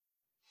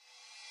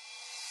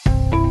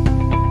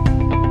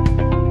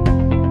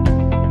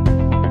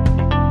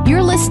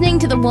listening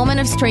to the Woman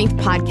of Strength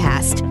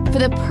podcast for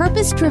the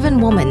purpose-driven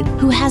woman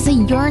who has a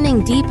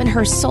yearning deep in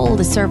her soul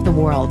to serve the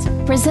world.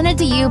 Presented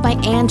to you by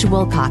Ange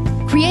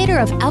Wilcock, creator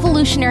of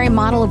Evolutionary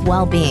Model of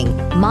Wellbeing,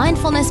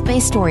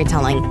 Mindfulness-Based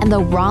Storytelling, and the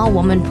Raw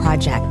Woman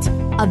Project.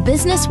 A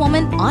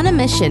businesswoman on a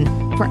mission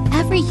for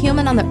every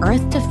human on the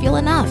earth to feel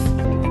enough.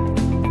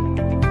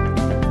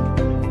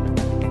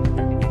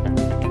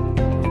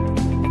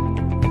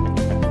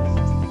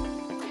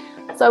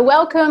 So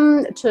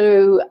welcome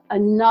to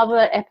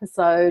another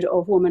episode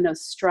of Woman of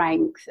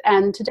Strength.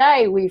 And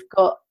today we've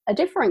got a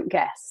different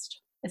guest.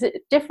 Is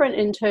it different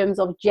in terms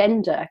of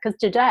gender? Because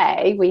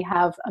today we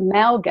have a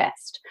male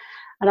guest.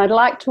 And I'd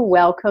like to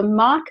welcome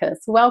Marcus.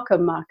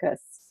 Welcome,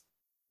 Marcus.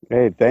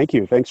 Hey, thank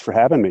you. Thanks for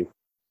having me.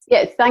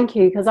 Yeah, thank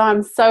you, because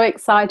I'm so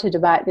excited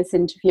about this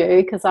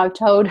interview, because I've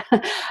told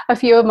a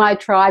few of my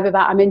tribe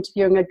about I'm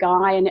interviewing a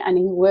guy and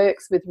he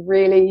works with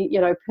really,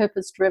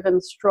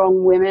 purpose-driven,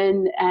 strong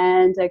women,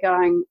 and they're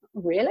going,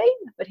 really?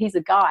 But he's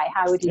a guy,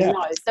 how would he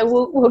know?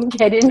 So we'll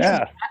get into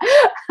that.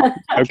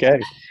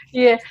 Okay.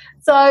 Yeah.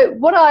 So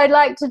what I'd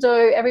like to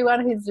do,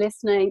 everyone who's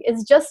listening,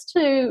 is just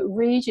to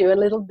read you a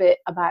little bit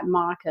about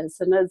Marcus.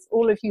 And as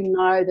all of you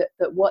know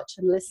that watch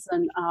and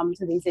listen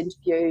to these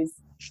interviews,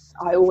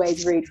 I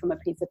always read from a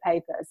piece of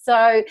paper.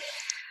 So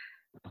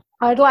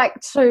I'd like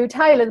to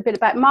tell you a little bit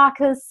about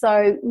Marcus.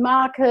 So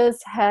Marcus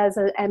has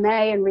an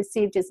MA and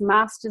received his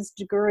master's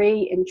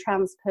degree in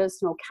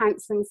transpersonal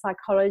counseling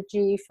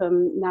psychology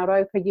from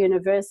Naropa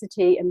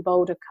University in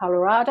Boulder,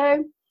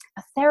 Colorado.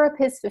 A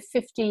therapist for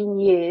 15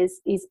 years,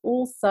 he's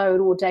also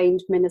an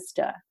ordained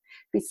minister.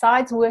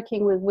 Besides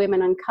working with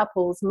women and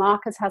couples,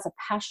 Marcus has a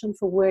passion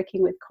for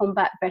working with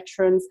combat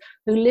veterans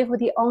who live with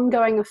the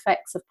ongoing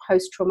effects of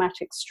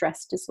post-traumatic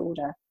stress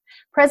disorder.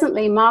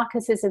 Presently,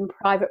 Marcus is in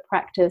private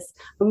practice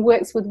and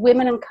works with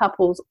women and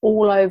couples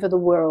all over the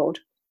world.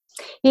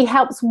 He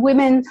helps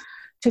women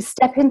to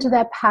step into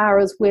their power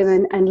as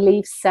women and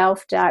leave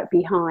self-doubt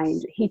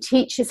behind. He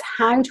teaches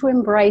how to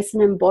embrace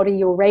and embody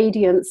your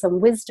radiance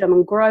and wisdom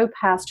and grow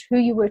past who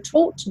you were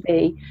taught to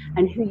be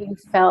and who you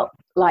felt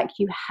like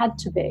you had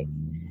to be.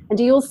 And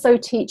he also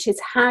teaches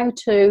how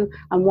to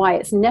and why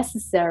it's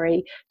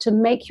necessary to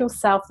make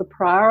yourself the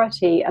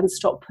priority and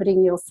stop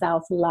putting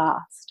yourself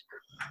last.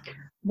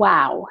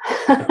 Wow,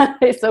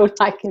 it's all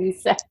I can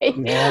say.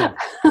 Yeah.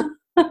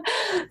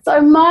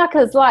 So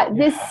Marcus,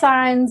 this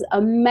sounds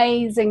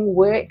amazing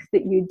work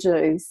that you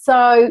do.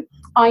 So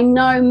I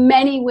know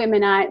many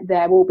women out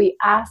there will be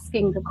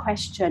asking the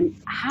question,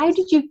 how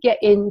did you get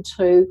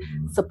into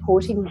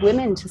supporting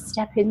women to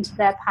step into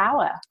their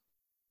power?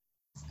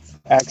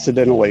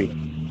 Accidentally.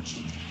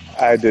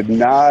 I did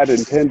not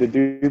intend to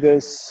do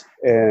this.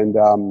 And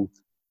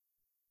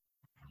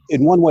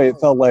in one way, it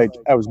felt like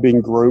I was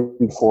being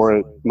groomed for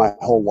it my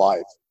whole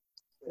life.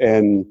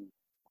 And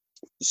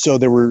so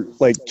there were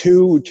like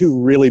two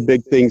really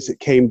big things that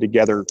came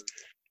together.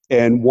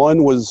 And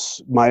one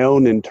was my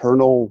own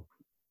internal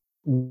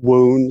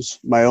wounds,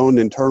 my own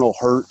internal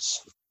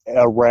hurts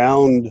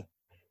around,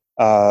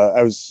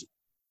 I was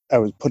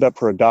put up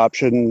for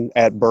adoption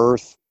at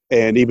birth.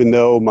 And even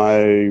though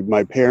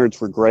my parents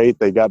were great,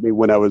 they got me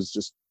when I was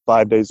just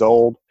 5 days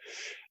old,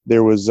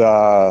 there was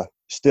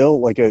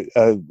still like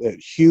a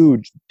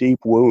huge, deep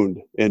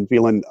wound and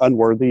feeling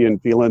unworthy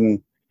and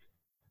feeling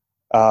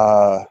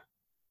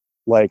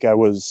like I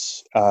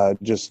was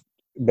just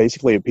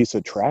basically a piece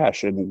of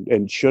trash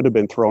and should have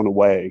been thrown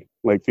away,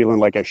 like feeling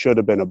like I should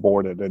have been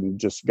aborted and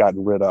just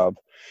gotten rid of.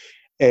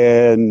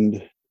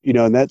 And,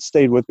 and that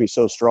stayed with me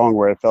so strong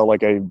where I felt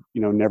like I,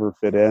 never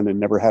fit in and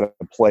never had a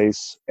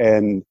place.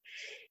 And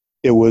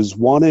it was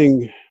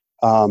wanting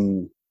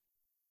to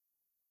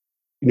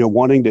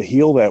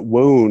heal that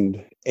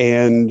wound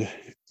and,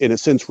 in a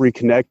sense,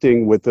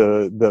 reconnecting with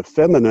the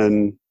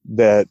feminine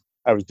that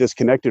I was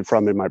disconnected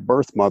from in my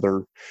birth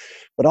mother,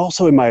 but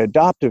also in my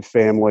adoptive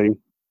family.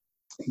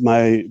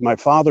 My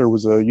father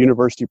was a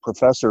university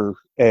professor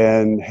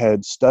and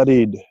had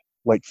studied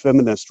like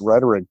feminist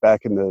rhetoric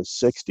back in the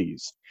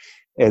 60s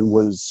and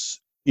was,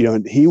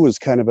 he was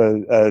kind of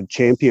a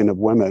champion of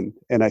women.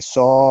 And I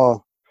saw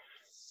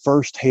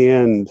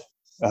firsthand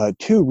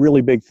two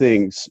really big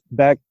things.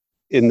 Back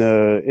in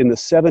the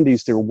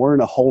 70s, there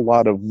weren't a whole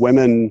lot of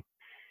women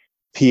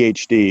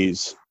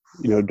PhDs,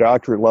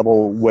 doctorate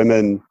level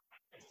women.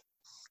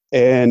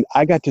 And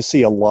I got to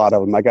see a lot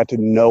of them. I got to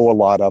know a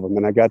lot of them.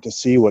 And I got to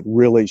see what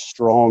really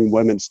strong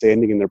women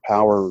standing in their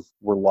power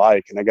were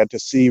like. And I got to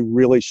see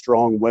really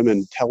strong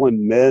women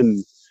telling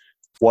men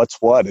what's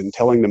what and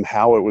telling them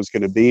how it was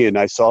going to be. And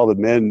I saw the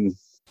men,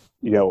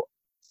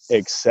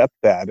 accept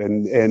that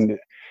and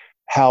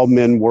how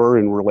men were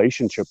in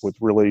relationship with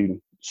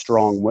really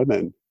strong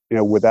women,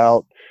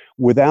 without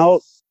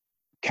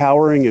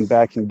cowering and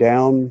backing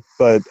down,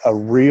 but a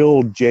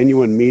real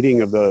genuine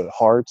meeting of the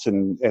hearts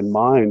and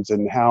minds,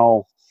 and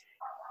how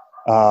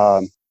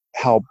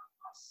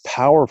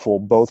powerful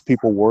both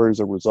people were as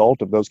a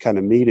result of those kind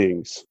of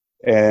meetings.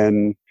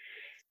 And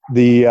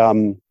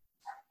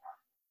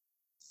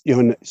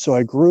so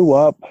I grew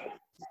up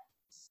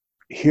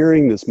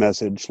hearing this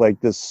message, like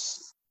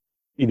this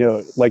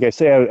like I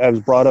say, I was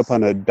brought up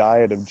on a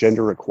diet of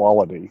gender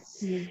equality.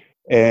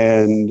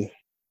 And,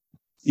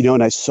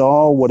 and I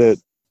saw what it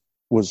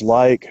was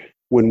like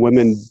when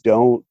women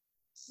don't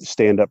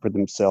stand up for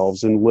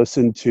themselves and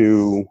listen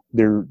to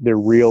their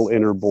real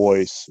inner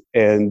voice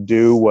and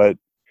do what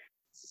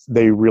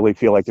they really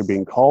feel like they're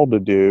being called to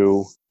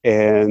do.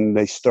 And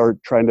they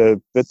start trying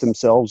to fit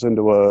themselves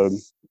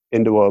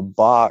into a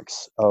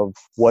box of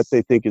what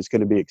they think is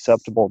going to be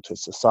acceptable to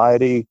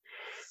society,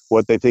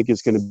 what they think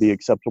is going to be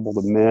acceptable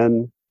to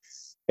men.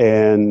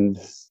 And,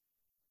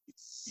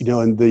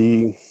 and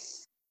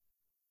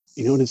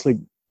it's like,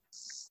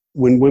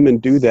 when women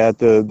do that,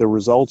 the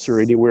results are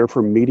anywhere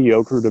from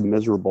mediocre to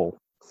miserable.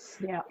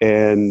 Yeah.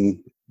 And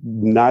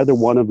neither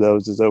one of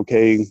those is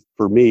okay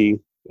for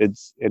me.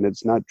 It's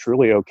not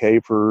truly okay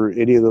for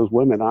any of those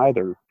women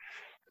either.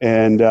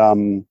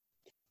 And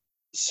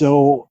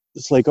so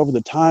it's like over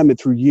the time and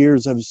through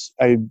years,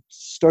 I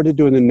started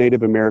doing the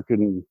Native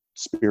American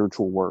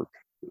spiritual work,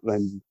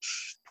 like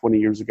 20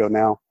 years ago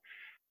now.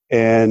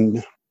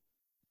 And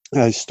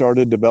I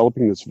started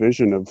developing this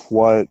vision of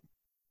what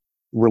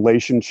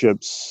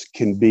relationships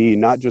can be,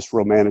 not just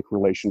romantic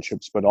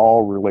relationships, but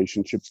all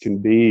relationships can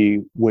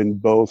be when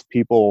both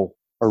people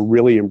are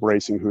really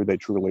embracing who they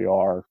truly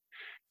are.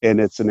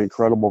 And it's an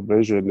incredible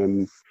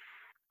vision.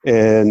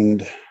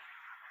 And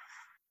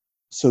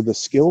so the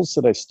skills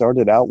that I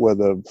started out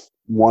with of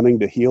wanting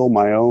to heal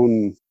my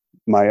own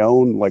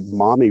like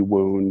mommy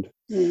wound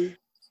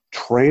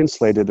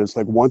translated as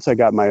like, once I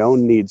got my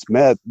own needs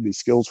met, these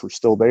skills were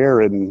still there,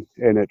 and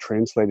it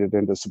translated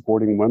into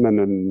supporting women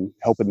and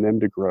helping them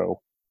to grow.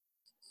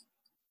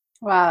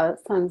 Wow, that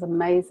sounds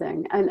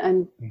amazing.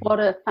 And what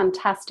a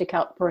fantastic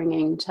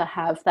upbringing to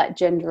have that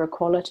gender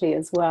equality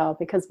as well,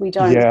 because we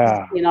don't,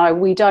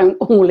 we don't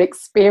all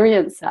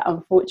experience that,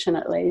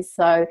 unfortunately.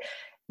 So,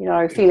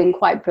 feeling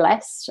quite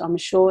blessed, I'm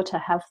sure, to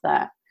have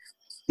that.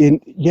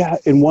 In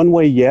one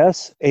way,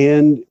 yes.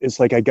 And it's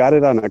like I got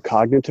it on a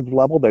cognitive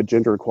level, that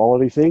gender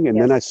equality thing. And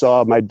then I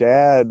saw my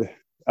dad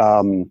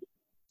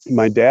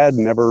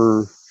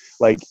never,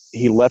 like,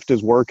 he left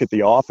his work at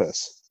the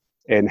office,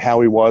 and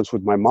how he was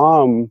with my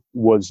mom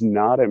was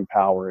not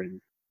empowering.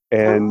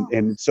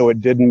 And so it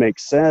didn't make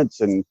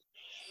sense. And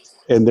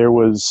there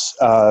was,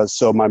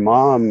 so my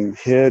mom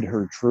hid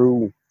her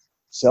true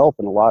self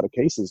in a lot of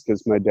cases,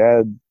 because my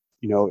dad,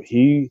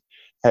 he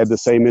had the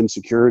same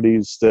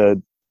insecurities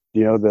that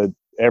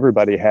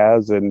everybody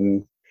has.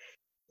 And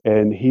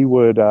he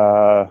would,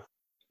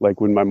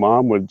 like when my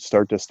mom would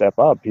start to step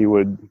up, he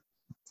wasn't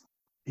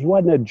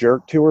a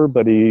jerk to her,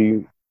 but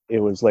it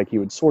was like he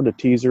would sort of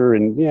tease her,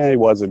 and he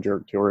was a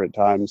jerk to her at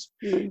times,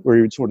 where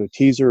he would sort of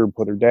tease her and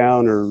put her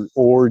down,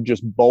 or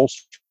just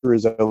bolster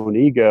his own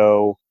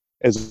ego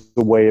as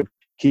a way of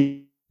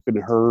keeping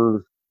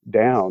her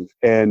down.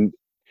 And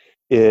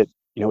it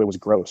was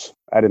gross.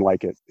 I didn't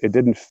like it. It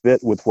didn't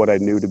fit with what I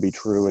knew to be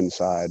true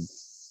inside.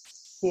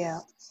 Yeah.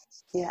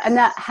 And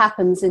that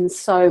happens in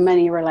so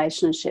many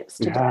relationships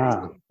today.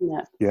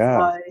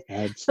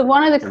 So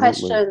one of the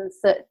questions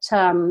that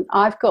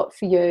I've got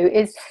for you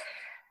is,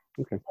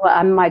 well,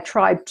 and my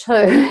tribe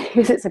too,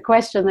 because it's a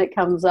question that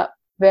comes up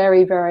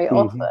very, very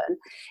often,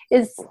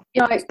 is,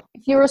 if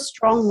you're a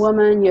strong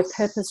woman, you're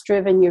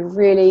purpose-driven, you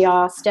really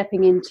are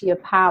stepping into your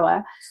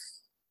power,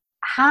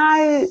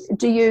 how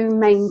do you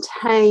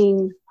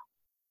maintain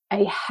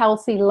a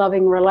healthy,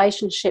 loving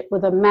relationship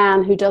with a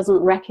man who doesn't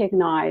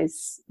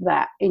recognize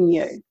that in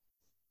you,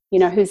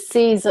 who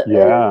sees it as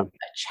a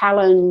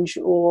challenge,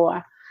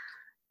 or,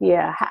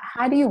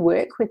 how do you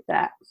work with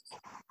that?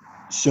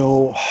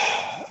 So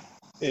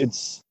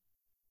it's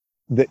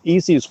the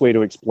easiest way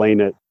to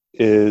explain it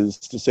is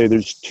to say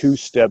there's two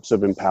steps of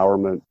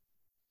empowerment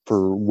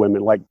for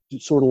women, like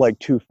sort of like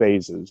two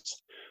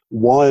phases.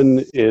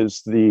 One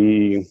is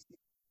it's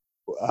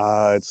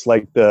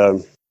like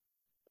the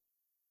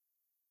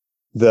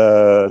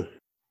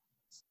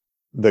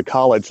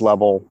college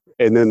level,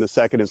 and then the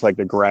second is like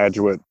the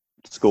graduate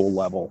school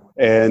level.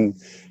 And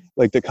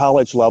like the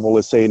college level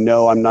is saying,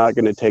 no, I'm not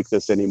going to take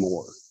this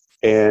anymore.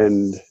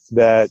 And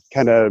that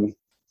kind of,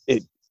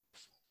 it,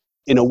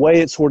 in a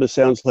way, it sort of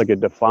sounds like a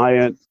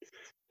defiant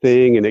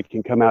thing, and it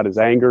can come out as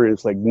anger. And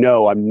it's like,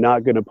 no, I'm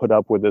not going to put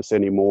up with this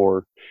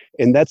anymore.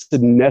 And that's the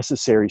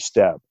necessary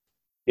step.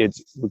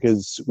 It's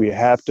because we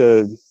have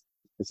to,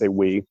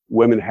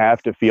 women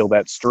have to feel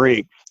that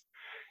strength,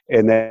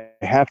 and they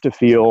have to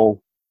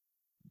feel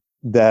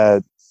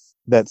that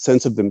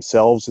sense of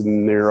themselves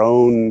and their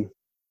own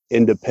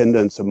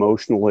independence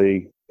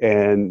emotionally,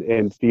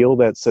 and feel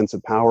that sense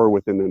of power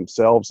within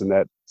themselves, and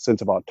that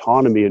sense of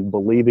autonomy and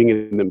believing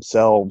in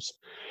themselves.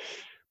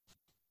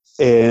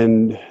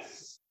 And,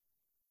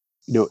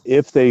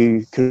 if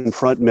they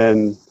confront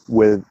men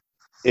with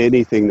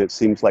anything that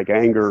seems like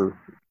anger,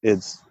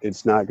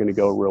 it's not going to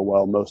go real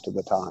well most of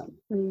the time.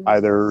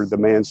 Either the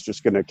man's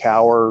just going to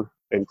cower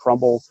and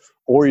crumble,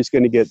 or he's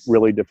going to get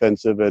really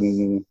defensive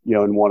and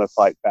want to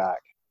fight back.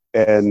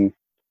 And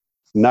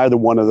neither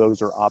one of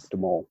those are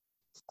optimal.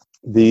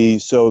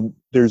 So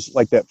there's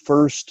like that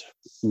first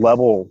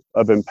level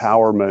of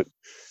empowerment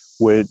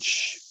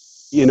which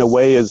in a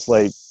way is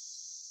like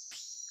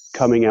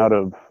coming out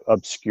of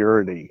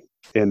obscurity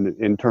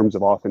in terms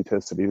of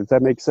authenticity. Does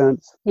that make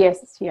sense?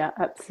 Yes, yeah,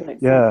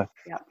 absolutely. Yeah.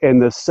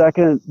 And the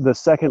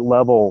second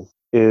level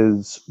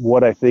is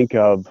what I think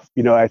of.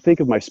 I think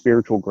of my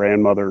spiritual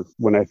grandmother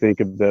when I think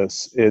of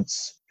this.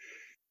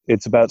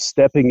 It's about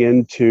stepping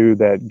into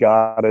that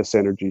goddess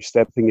energy,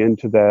 stepping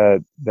into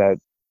that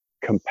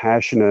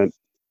compassionate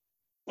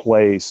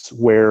place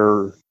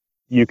where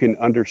you can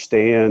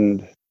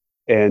understand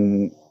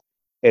and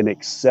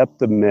accept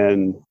the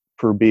men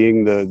for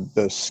being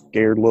the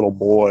scared little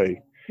boy,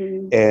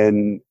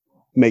 and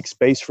make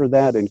space for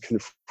that and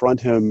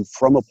confront him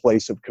from a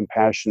place of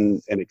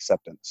compassion and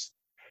acceptance.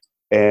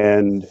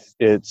 And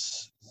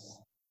it's,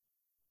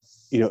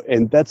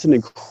 and that's an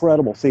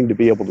incredible thing to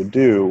be able to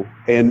do,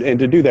 and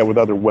to do that with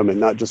other women,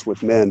 not just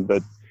with men,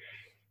 but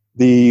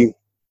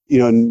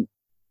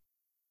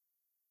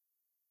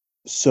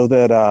so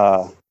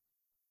that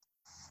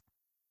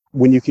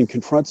when you can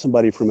confront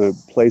somebody from a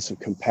place of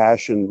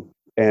compassion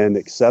and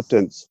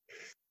acceptance,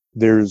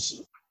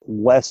 there's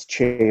less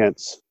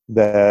chance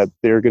that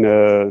they're going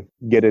to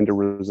get into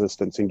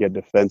resistance and get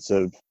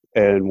defensive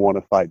and want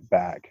to fight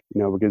back,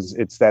 because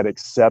it's that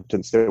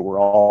acceptance that we're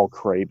all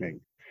craving.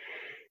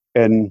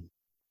 And,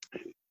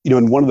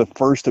 and one of the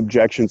first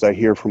objections I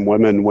hear from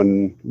women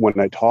when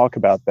I talk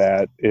about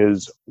that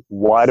is,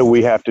 why do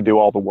we have to do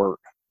all the work?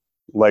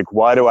 Like,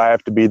 why do I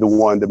have to be the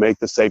one to make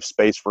the safe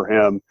space for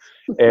him?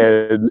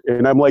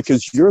 And I'm like,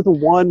 because you're the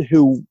one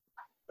who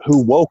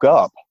woke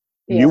up.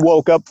 Yeah. You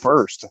woke up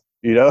first.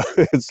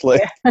 It's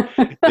like,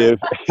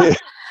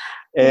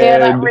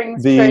 that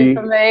rings true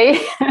for me.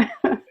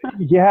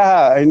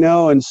 Yeah, I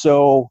know. And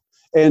so,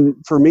 and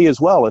for me as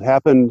well, it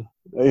happened,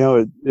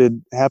 it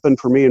happened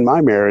for me in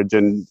my marriage.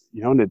 And,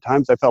 and at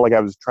times I felt like I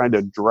was trying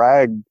to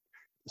drag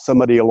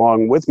somebody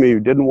along with me who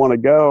didn't want to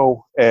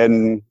go.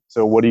 And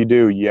so what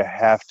do? You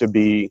have to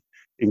be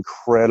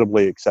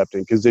incredibly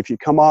accepting, because if you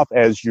come off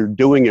as you're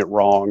doing it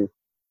wrong,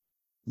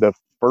 the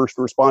first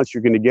response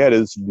you're going to get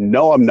is,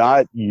 no, I'm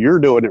not. You're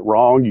doing it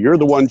wrong. You're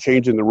the one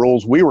changing the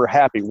rules. We were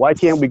happy. Why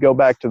can't we go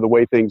back to the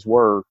way things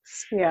were?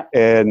 Yeah.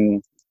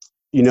 And,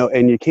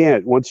 and you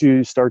can't. Once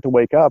you start to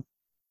wake up,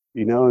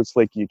 it's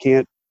like you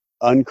can't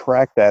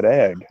uncrack that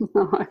egg.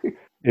 No.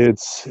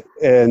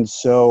 And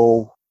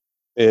so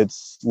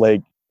it's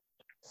like,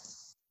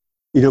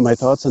 my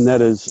thoughts on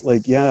that is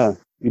like, yeah,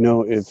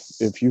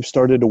 if you've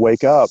started to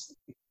wake up,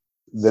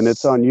 then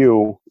it's on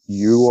you.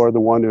 You are the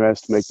one who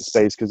has to make the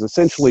space, because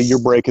essentially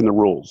you're breaking the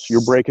rules.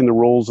 You're breaking the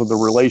rules of the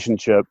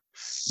relationship.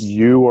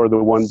 You are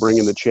the one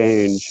bringing the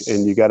change,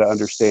 and you got to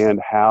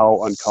understand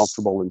how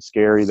uncomfortable and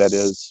scary that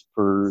is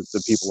for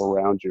the people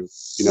around you.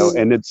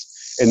 And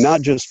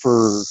not just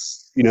for,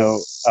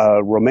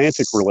 a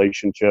romantic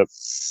relationship,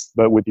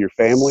 but with your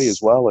family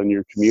as well, and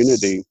your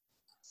community.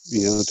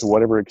 To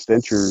whatever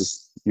extent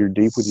you're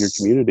deep with your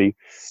community,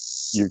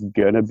 you're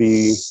gonna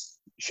be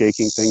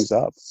shaking things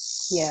up.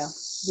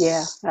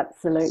 Yeah,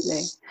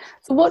 absolutely.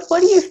 So what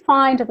do you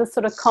find are the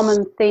sort of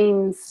common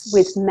themes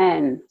with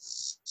men,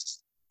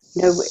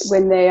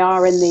 when they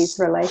are in these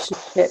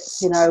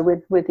relationships,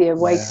 with the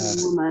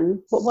awakening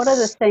woman? What are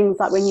the things,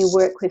 like when you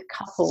work with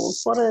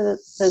couples, what are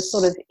the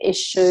sort of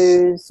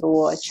issues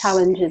or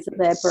challenges that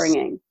they're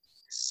bringing?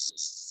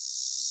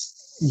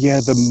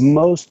 Yeah, the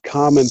most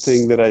common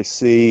thing that I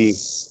see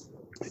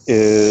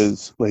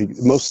is, like,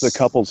 most of the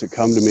couples that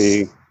come to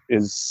me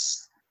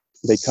is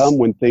they come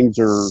when things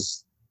are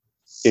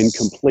in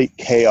complete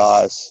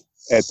chaos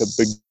at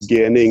the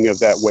beginning of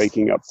that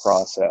waking up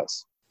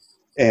process.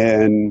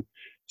 And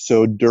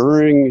so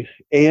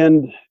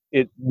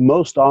it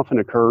most often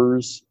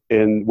occurs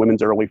in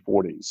women's early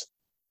 40s.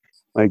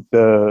 Like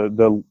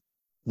the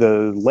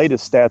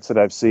latest stats that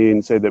I've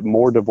seen say that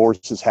more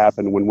divorces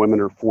happen when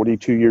women are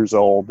 42 years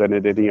old than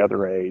at any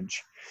other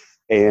age.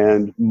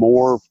 And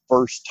more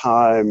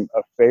first-time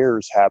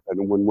affairs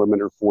happen when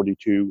women are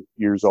 42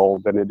 years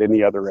old than at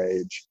any other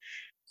age.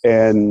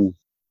 And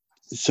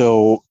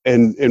so,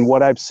 and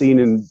what I've seen,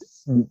 and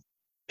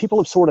people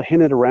have sort of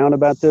hinted around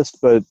about this,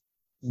 but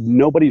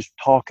nobody's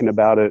talking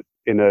about it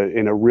in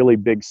a really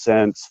big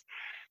sense.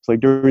 It's like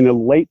during the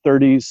late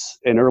 30s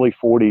and early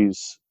 40s,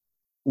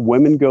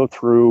 women go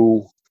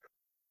through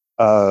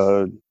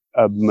a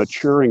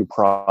maturing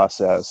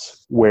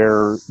process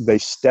where they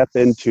step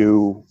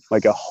into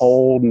like a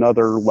whole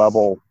nother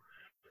level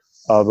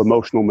of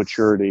emotional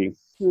maturity.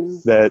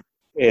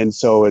 And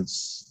so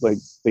it's like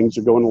things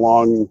are going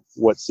along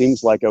what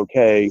seems like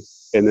okay,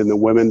 and then the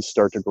women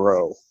start to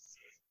grow.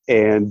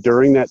 And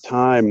during that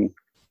time,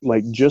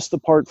 like just the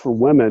part for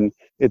women,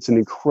 it's an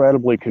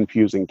incredibly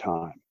confusing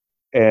time.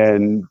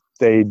 And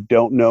they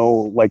don't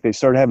know, like they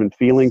start having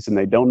feelings and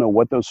they don't know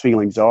what those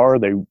feelings are.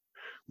 They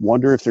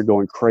wonder if they're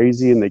going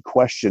crazy, and they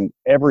question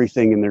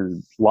everything in their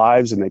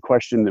lives, and they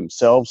question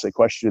themselves. They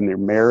question their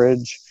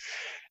marriage.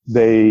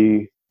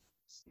 They,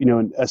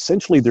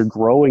 essentially they're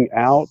growing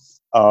out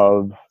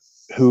of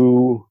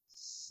who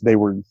they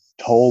were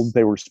told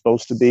they were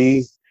supposed to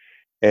be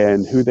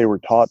and who they were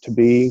taught to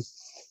be.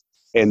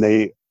 And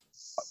they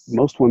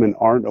most women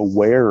aren't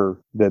aware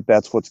that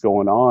that's what's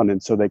going on.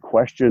 And so they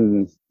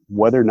question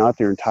whether or not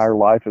their entire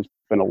life has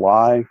been a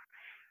lie.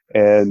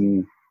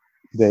 And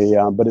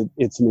but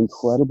it's an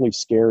incredibly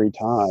scary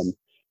time.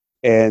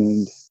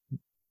 And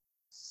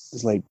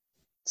it's like,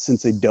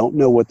 since they don't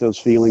know what those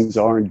feelings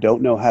are and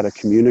don't know how to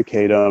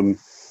communicate them,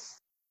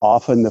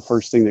 often the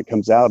first thing that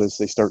comes out is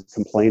they start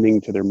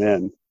complaining to their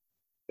men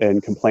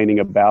and complaining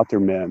about their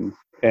men.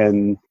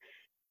 And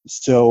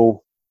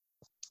so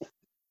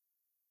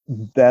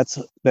that's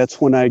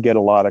when I get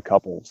a lot of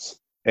couples,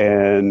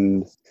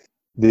 and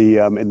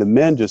the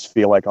men just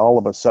feel like all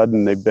of a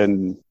sudden they've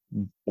been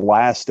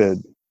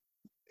blasted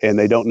and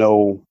they don't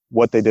know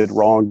what they did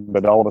wrong,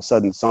 but all of a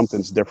sudden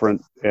something's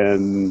different,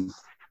 and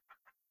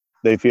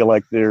they feel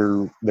like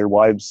their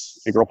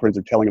wives and girlfriends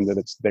are telling them that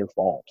it's their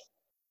fault.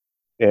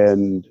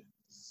 And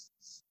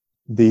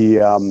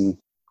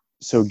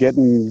so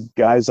getting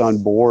guys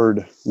on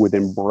board with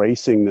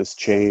embracing this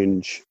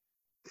change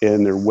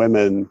in their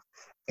women,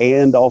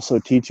 and also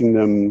teaching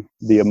them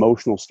the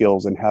emotional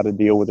skills and how to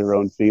deal with their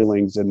own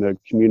feelings, and the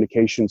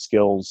communication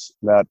skills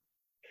that,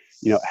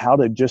 how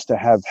to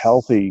have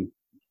healthy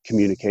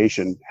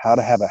communication, how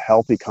to have a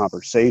healthy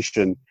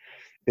conversation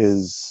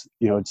is,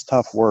 it's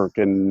tough work,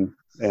 and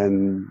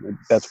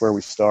that's where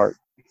we start.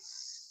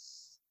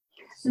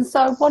 And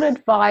so what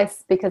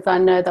advice, because I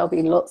know there'll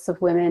be lots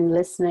of women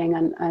listening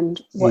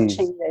and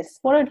watching this,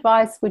 what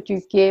advice would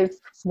you give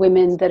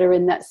women that are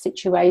in that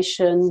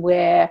situation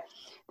where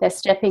they're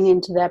stepping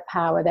into their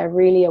power, they're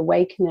really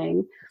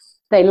awakening,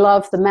 they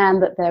love the man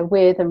that they're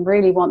with and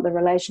really want the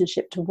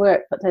relationship to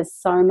work, but there's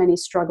so many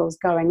struggles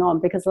going on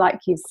because, like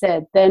you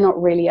said, they're not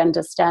really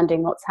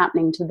understanding what's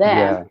happening to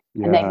them.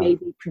 Yeah. And they may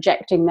be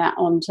projecting that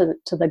onto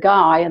the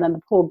guy, and then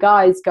the poor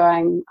guy's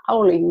going,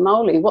 holy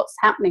moly, what's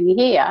happening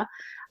here?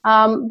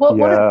 What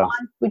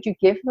advice would you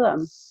give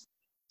them?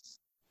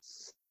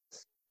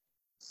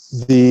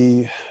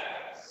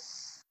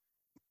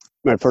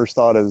 My first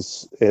thought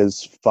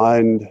is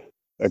find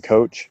a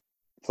coach,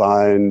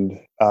 find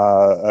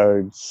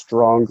a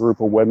strong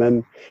group of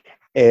women,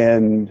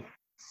 and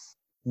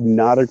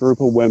not a group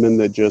of women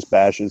that just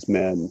bashes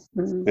men.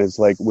 Mm-hmm. It's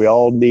like we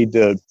all need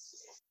to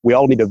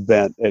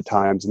vent at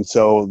times, and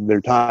so there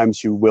are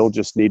times you will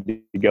just need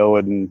to go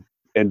and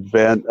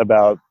vent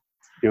about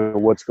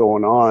what's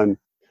going on.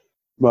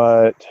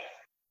 But,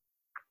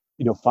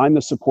 find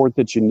the support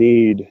that you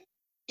need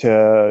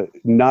to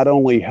not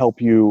only help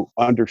you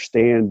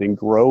understand and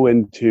grow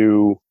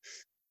into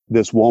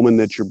this woman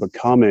that you're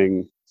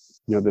becoming,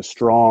 the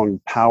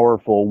strong,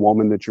 powerful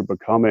woman that you're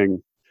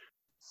becoming,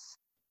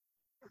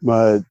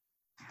 but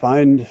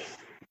find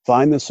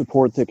the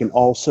support that can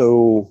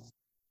also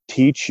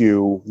teach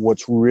you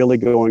what's really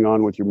going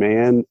on with your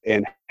man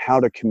and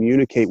how to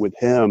communicate with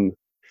him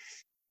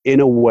in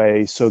a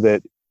way so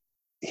that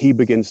he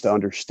begins to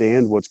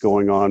understand what's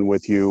going on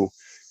with you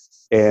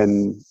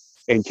and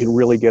can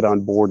really get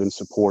on board in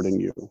supporting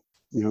you.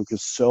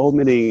 Because so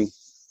many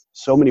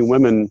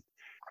women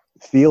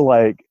feel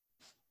like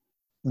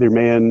their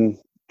man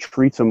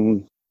treats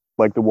them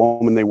like the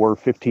woman they were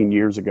 15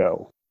 years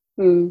ago.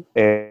 Mm.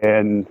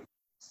 And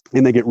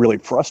they get really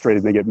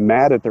frustrated. They get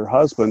mad at their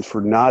husbands for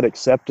not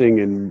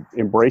accepting and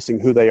embracing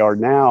who they are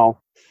now.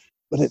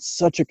 But it's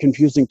such a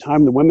confusing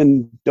time. The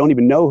women don't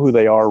even know who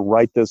they are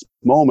right this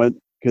moment,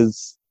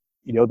 because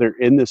they're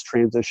in this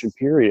transition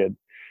period.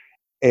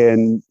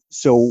 And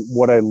so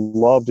what I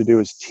love to do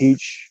is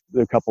teach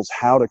the couples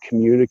how to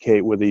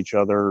communicate with each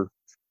other,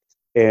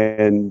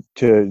 and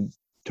to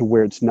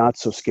where it's not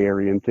so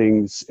scary, and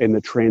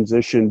the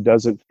transition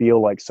doesn't feel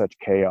like such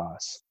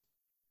chaos.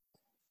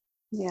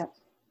 Yeah.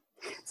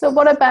 So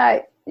what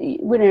about,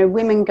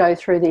 women go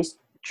through these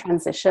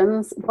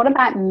transitions. What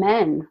about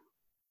men?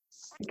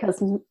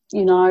 Because,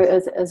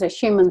 as a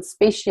human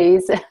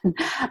species,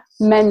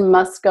 men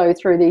must go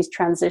through these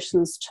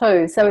transitions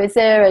too. So is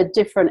there a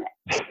different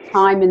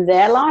time in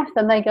their life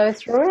than they go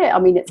through it? I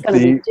mean, it's going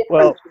to be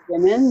different for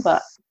women,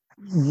 but...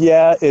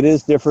 Yeah, it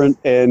is different.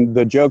 And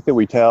the joke that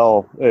we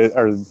tell,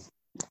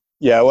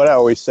 what I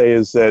always say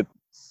is that,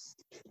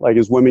 like,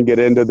 as women get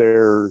into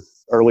their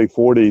early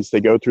 40s,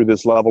 they go through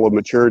this level of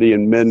maturity,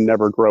 and men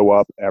never grow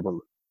up ever.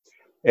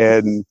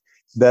 And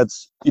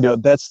that's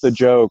the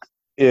joke.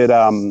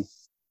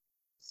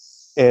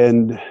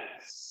 And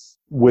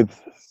with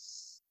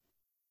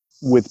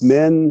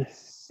men,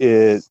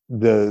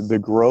 the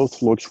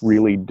growth looks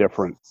really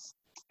different,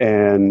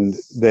 and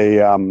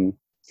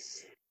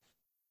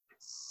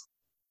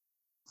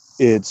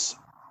it's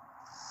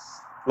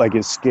like,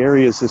 as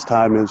scary as this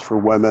time is for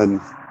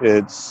women,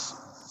 it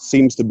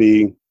seems to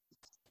be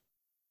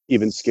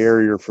even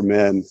scarier for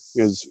men,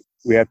 because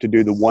we have to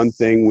do the one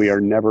thing we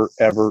are never,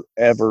 ever,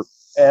 ever,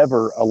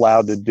 ever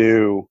allowed to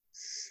do,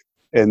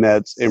 and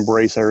that's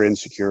embrace our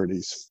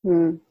insecurities.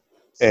 Mm.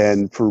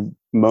 And for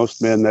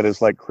most men, that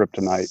is like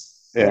kryptonite.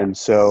 And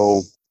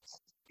so,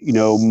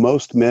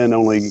 most men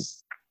only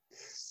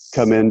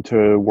come in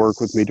to work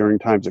with me during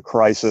times of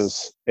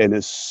crisis. And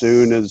as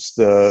soon as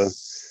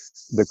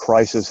the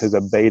crisis has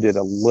abated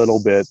a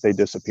little bit, they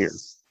disappear.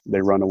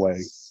 They run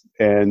away.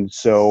 And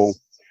so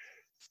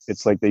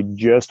it's like they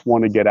just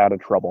want to get out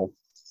of trouble.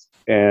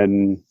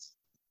 And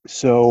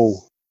so,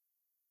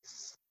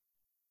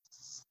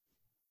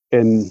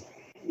 and,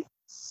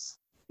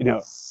 you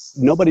know,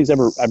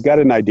 I've got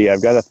an idea,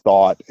 I've got a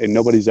thought, and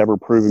nobody's ever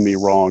proven me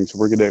wrong.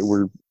 So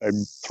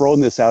I'm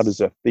throwing this out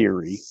as a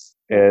theory.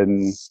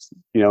 And,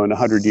 in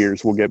 100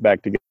 years, we'll get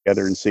back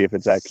together and see if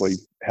it's actually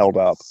held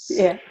up.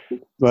 Yeah.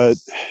 But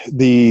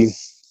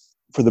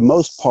for the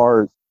most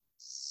part,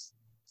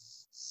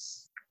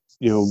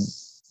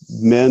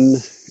 men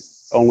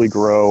only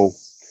grow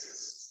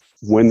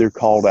when they're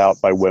called out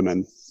by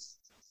women,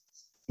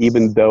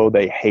 even though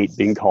they hate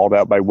being called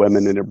out by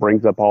women, and it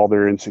brings up all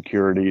their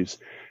insecurities.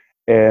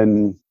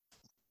 And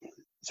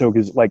so,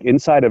 because like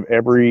inside of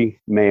every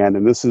man,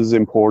 and this is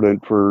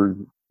important for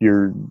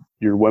your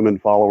women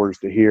followers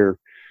to hear,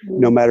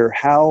 no matter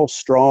how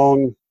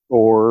strong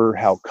or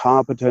how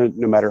competent,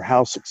 no matter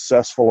how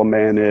successful a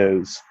man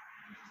is,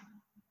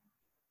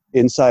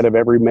 inside of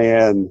every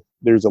man,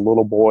 there's a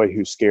little boy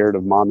who's scared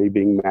of mommy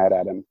being mad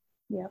at him.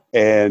 Yeah.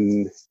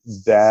 And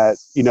that,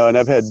 and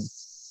I've had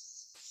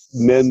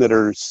men that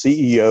are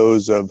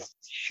CEOs of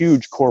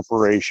huge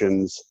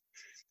corporations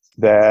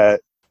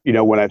that,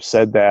 when I've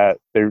said that,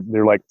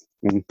 they're like,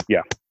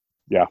 yeah,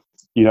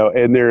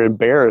 and they're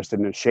embarrassed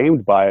and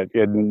ashamed by it.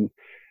 And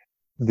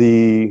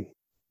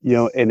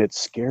and it's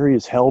scary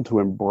as hell to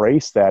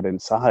embrace that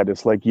inside.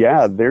 It's like,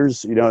 yeah,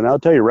 there's, and I'll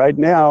tell you right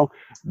now,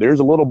 there's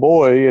a little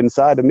boy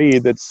inside of me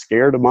that's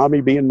scared of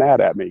mommy being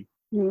mad at me.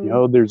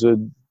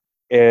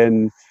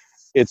 And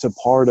it's a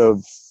part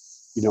of,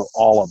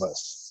 all of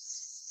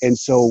us. And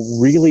so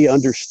really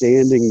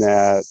understanding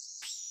that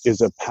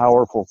is a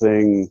powerful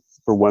thing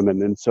for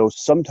women. And so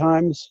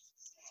sometimes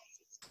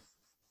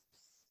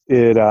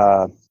it,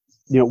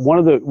 one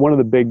of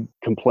the big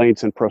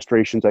complaints and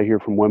frustrations I hear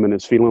from women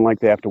is feeling like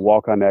they have to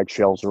walk on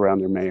eggshells around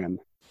their man.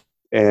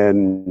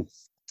 And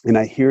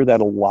I hear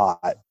that a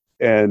lot.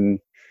 And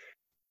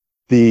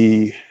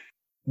the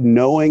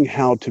knowing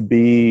how to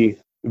be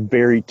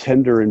very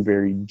tender and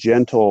very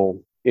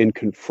gentle in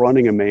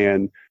confronting a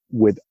man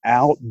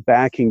without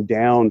backing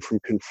down from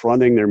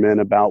confronting their men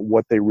about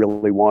what they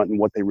really want and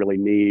what they really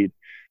need,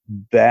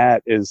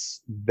 that's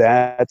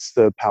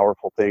the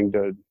powerful thing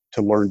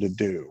to learn to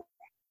do.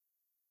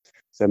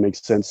 Does that make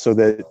sense? So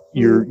that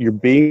you're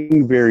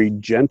being very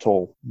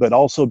gentle, but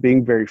also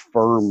being very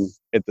firm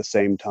at the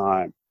same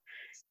time.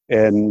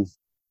 And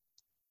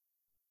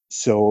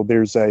so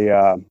there's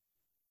and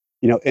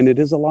it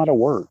is a lot of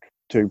work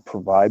to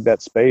provide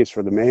that space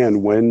for the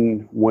man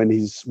when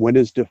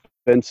his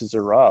defenses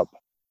are up,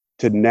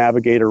 to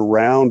navigate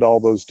around all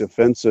those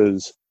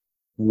defenses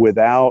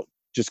without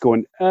just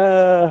going,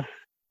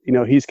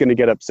 he's going to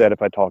get upset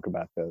if I talk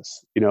about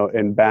this,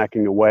 and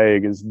backing away,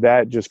 because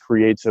that just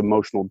creates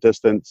emotional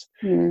distance.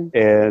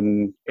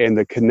 And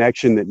the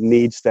connection that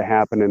needs to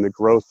happen and the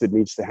growth that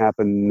needs to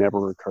happen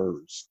never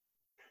occurs.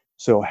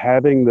 So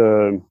having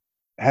the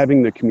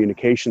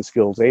communication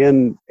skills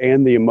and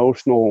the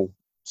emotional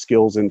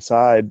skills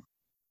inside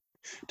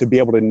to be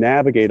able to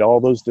navigate all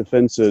those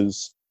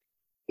defenses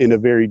in a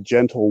very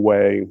gentle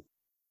way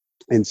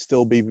and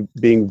still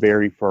being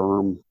very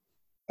firm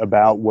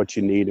about what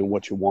you need and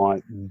what you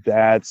want,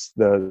 that's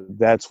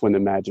when the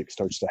magic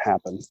starts to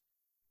happen.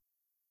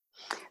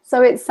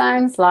 So it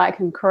sounds like,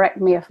 and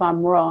correct me if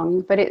I'm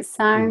wrong, but it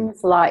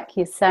sounds like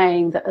you're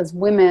saying that as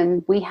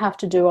women, we have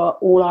to do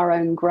all our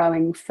own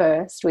growing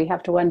first. We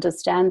have to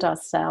understand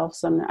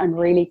ourselves and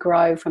really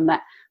grow from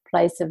that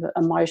place of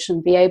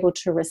emotion, be able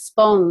to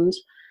respond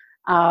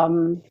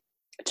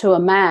to a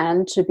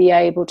man, to be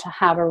able to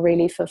have a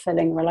really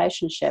fulfilling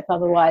relationship.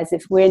 Otherwise,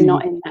 if we're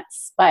not in that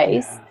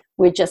space,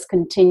 we're just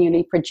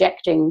continually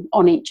projecting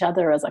on each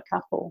other as a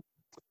couple.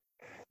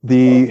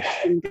 In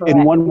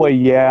one way,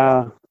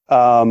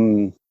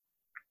 I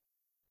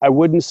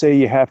wouldn't say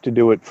you have to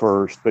do it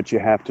first, but you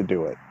have to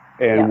do it.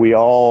 And we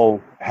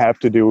all have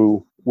to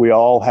do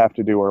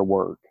our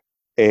work.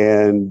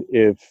 And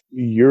if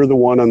you're the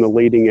one on the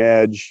leading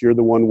edge, you're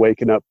the one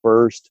waking up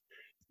first,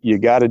 you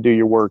got to do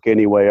your work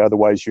anyway.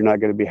 Otherwise, you're not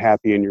going to be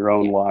happy in your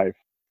own life.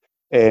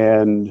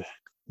 And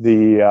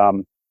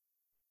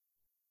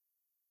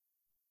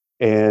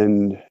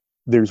and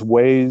there's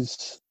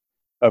ways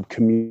of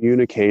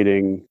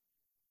communicating,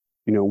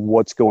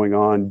 what's going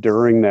on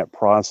during that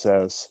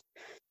process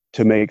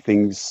to make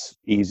things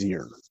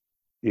easier,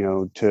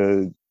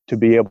 to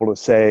be able to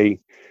say,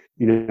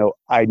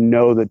 I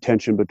know the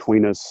tension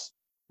between us,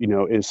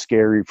 is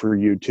scary for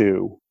you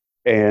too.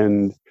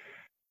 And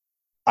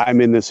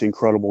I'm in this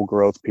incredible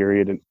growth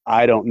period and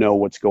I don't know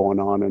what's going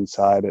on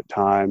inside at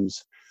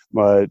times,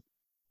 but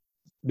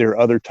there are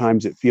other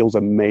times it feels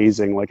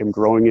amazing. Like I'm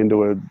growing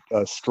into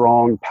a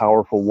strong,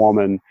 powerful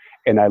woman,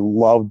 and I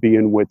love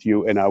being with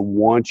you. And I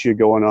want you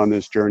going on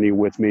this journey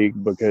with me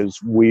because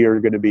we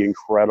are going to be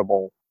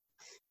incredible,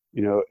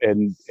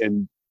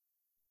 and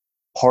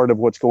part of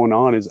what's going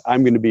on is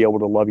I'm going to be able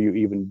to love you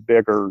even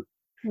bigger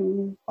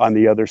on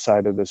the other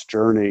side of this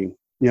journey,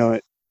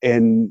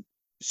 and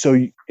so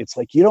it's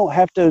like, you don't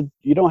have to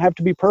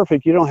be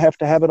perfect. You don't have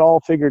to have it all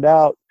figured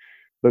out,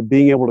 but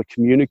being able to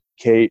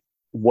communicate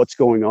what's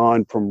going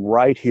on from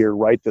right here,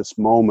 right this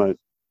moment,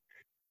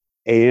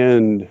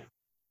 and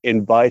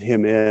invite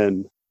him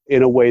in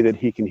a way that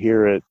he can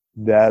hear it,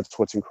 that's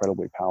what's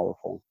incredibly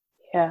powerful.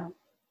 Yeah,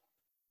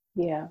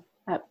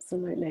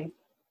 absolutely.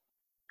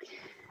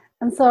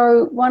 And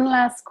so one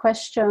last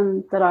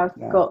question that I've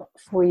got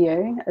for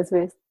you as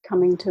we're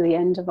coming to the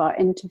end of our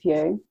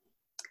interview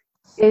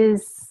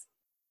is,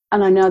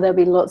 and I know there'll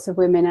be lots of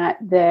women out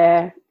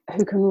there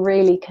who can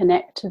really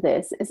connect to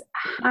this, is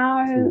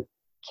how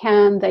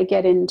can they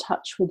get in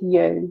touch with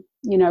you?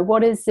 You know,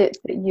 what is it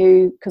that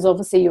you, because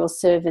obviously your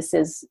service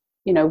is,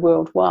 you know,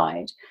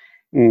 worldwide.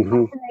 How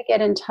can they get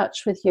in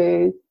touch with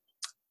you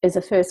is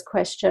the first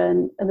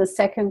question. And the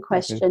second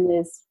question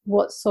is,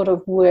 what sort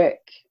of work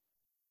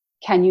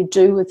can you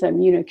do with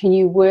them? You know, can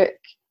you work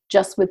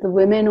just with the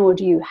women, or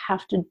do you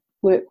have to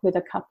work with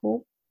a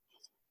couple?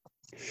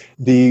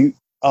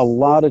 A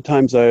lot of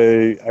times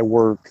I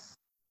work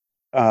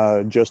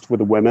just with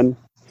the women,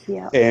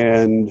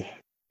 and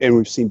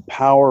we've seen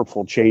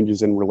powerful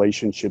changes in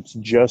relationships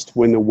just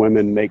when the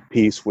women make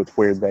peace with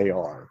where they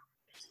are,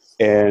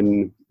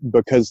 and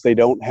because they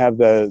don't have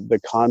the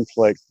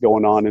conflict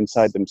going on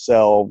inside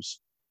themselves,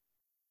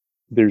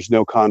 there's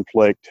no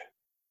conflict,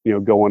 you know,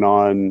 going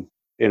on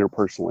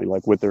interpersonally,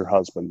 like with their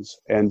husbands.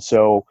 And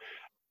so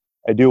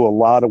I do a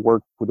lot of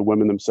work with the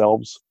women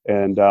themselves.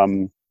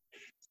 And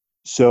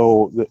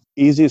so the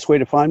easiest way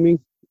to find me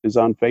is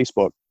on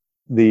Facebook.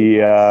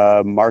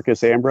 The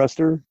Marcus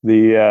Ambrester,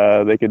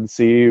 they can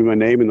see my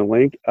name in the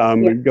link.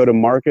 Go to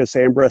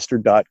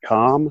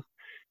marcusambrester.com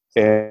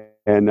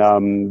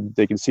and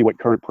they can see what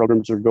current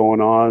programs are going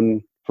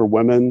on for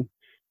women.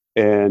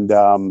 And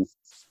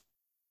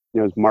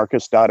it's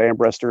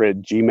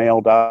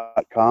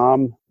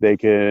marcus.ambrester@gmail.com. They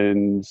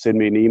can send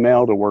me an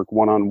email to work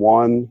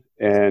one-on-one.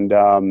 And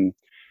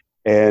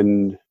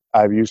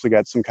I've usually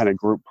got some kind of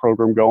group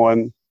program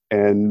going.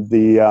 And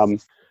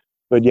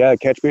but yeah,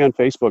 catch me on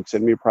Facebook,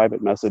 send me a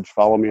private message,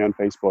 follow me on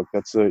Facebook.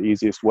 That's the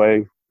easiest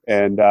way.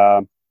 And,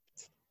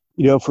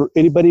 for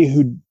anybody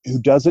who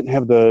doesn't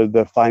have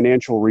the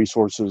financial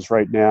resources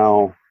right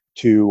now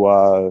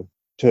to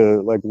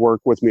like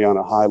work with me on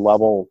a high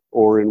level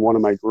or in one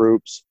of my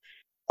groups,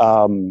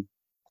 one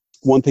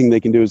thing they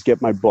can do is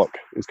get my book.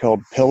 It's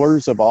called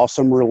Pillars of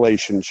Awesome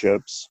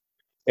Relationships.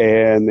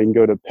 And they can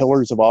go to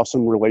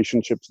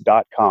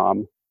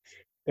pillarsofawesomerelationships.com.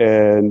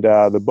 And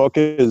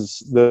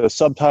the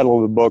subtitle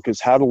of the book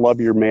is How to Love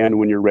Your Man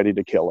When You're Ready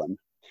to Kill Him.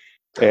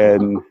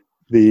 And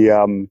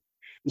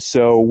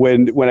so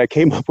when I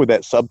came up with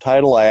that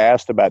subtitle, I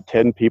asked about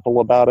 10 people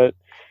about it,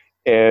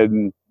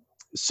 and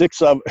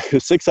six of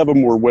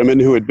them were women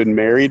who had been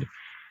married,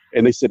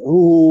 and they said,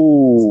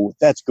 "Ooh,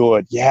 that's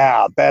good.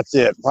 Yeah, that's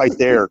it right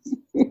there."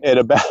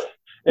 and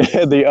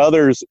the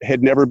others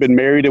had never been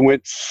married and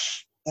went,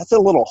 "That's a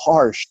little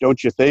harsh,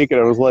 don't you think?" And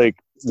I was like,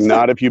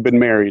 not if you've been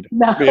married.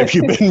 No. If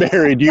you've been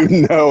married, you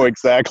know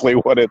exactly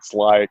what it's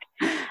like.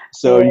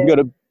 So you can go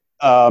to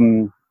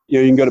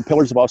you can go to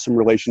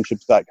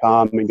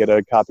pillarsofawesomerelationships.com and get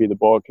a copy of the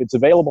book. It's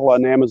available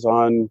on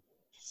Amazon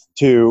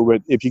too,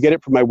 but if you get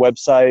it from my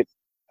website,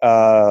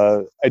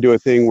 I do a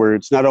thing where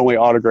it's not only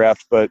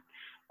autographed, but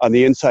on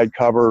the inside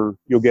cover,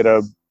 you'll get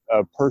a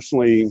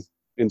personally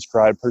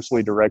inscribed,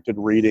 personally directed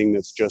reading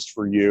that's just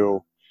for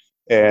you.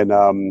 And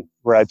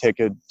where I take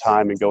a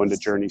time and go into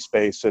journey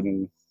space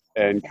and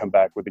come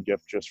back with a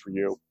gift just for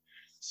you.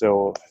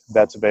 So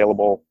that's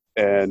available.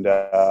 And,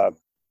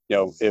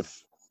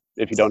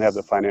 if you don't have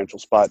the financial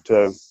spot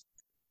to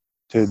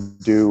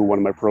do one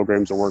of my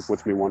programs or work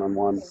with me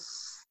one-on-one.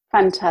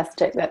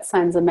 Fantastic. That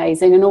sounds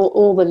amazing. And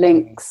all the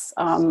links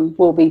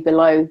will be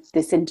below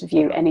this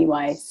interview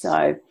anyway.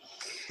 So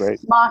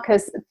great.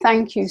 Marcus,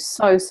 thank you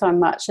so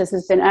much. This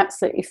has been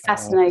absolutely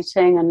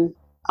fascinating, and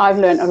I've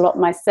learned a lot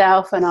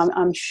myself, and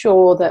I'm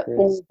sure that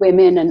all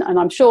women, and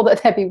I'm sure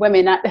that there'll be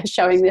women out there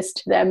showing this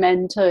to their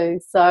men too.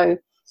 So,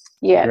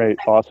 yeah. Great.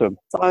 Awesome.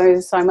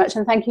 So much.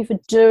 And thank you for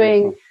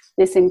doing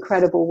this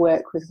incredible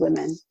work with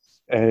women.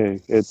 Hey,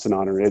 it's an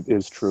honor. It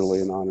is truly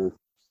an honor.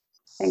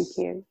 Thank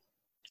you.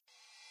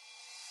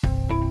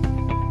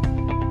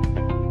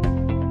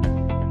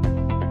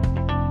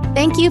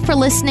 Thank you for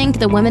listening to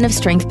the Women of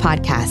Strength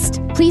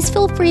podcast. Please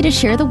feel free to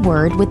share the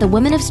word with the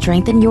women of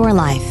strength in your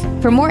life.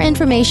 For more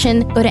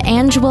information, go to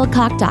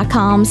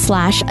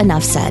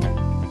angewilcock.com/enoughsaid.